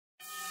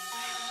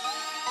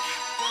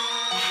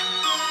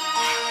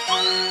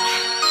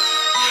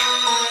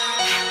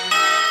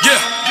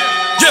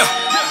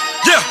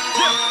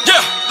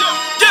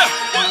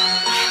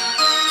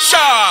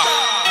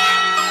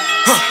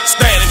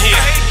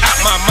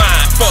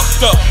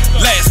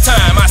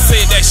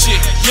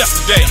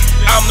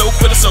no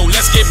filter, so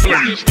let's get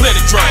blind. Plenty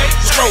drunk,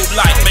 strobe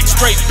light, make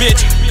straight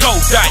bitch, go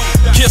dyke.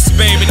 Kiss her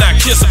baby, now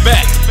kiss her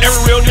back.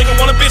 Every real nigga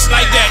want a bitch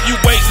like that. You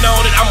waiting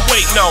on it, I'm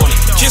waiting on it.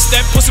 Kiss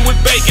that pussy with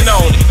bacon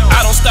on it. I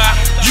don't stop,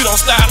 you don't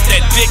stop.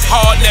 That dick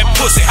hard and that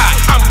pussy hot.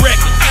 I'm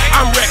reckless,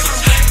 I'm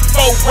reckless.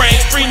 4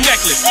 rings, 3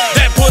 necklace.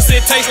 That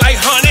pussy tastes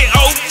like honey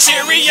oat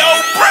Cheerio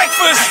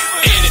breakfast.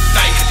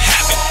 Anything could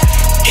happen,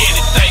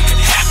 anything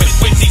could happen.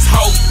 When these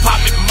hoes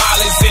popping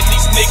mollies and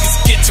these niggas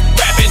get to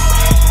rapping.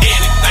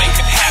 Anything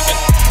could happen,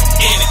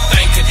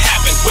 anything could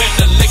happen. When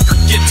the liquor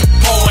get to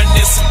pouring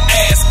and some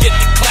ass get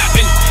to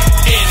clapping.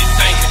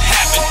 Anything could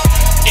happen,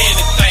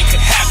 anything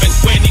could happen.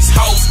 When these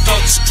hoes go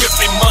to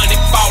stripping, money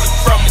falling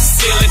from the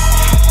ceiling.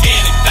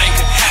 Anything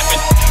could happen,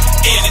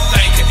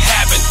 anything could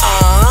happen.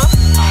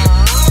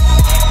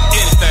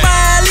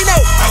 Mayalino.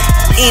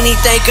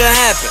 Anything could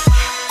happen,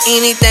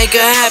 anything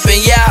could happen,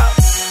 y'all.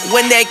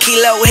 When that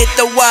kilo hit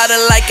the water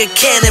like a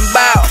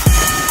cannonball.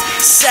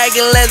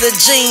 Sagging leather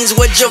jeans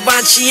with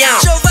Givenchy on.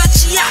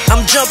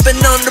 I'm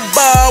jumping on the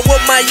bar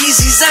with my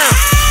Yeezys on.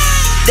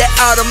 That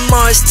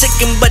Audemars is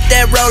ticking, but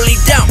that Rollie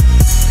don't.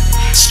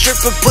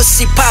 Stripping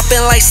pussy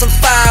popping like some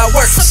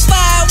fireworks.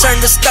 Turn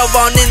the stove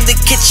on in the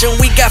kitchen,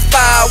 we got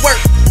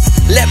fireworks.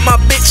 Let my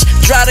bitch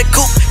dry the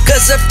coupe,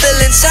 cause her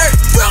feelings hurt.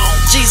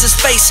 Jesus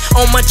face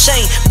on my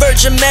chain,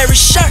 Virgin Mary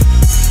shirt.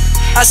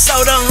 I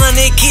sold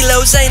 100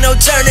 kilos, ain't no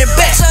turning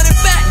back.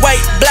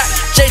 White, black,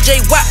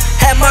 JJ Watt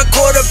had my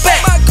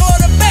quarterback.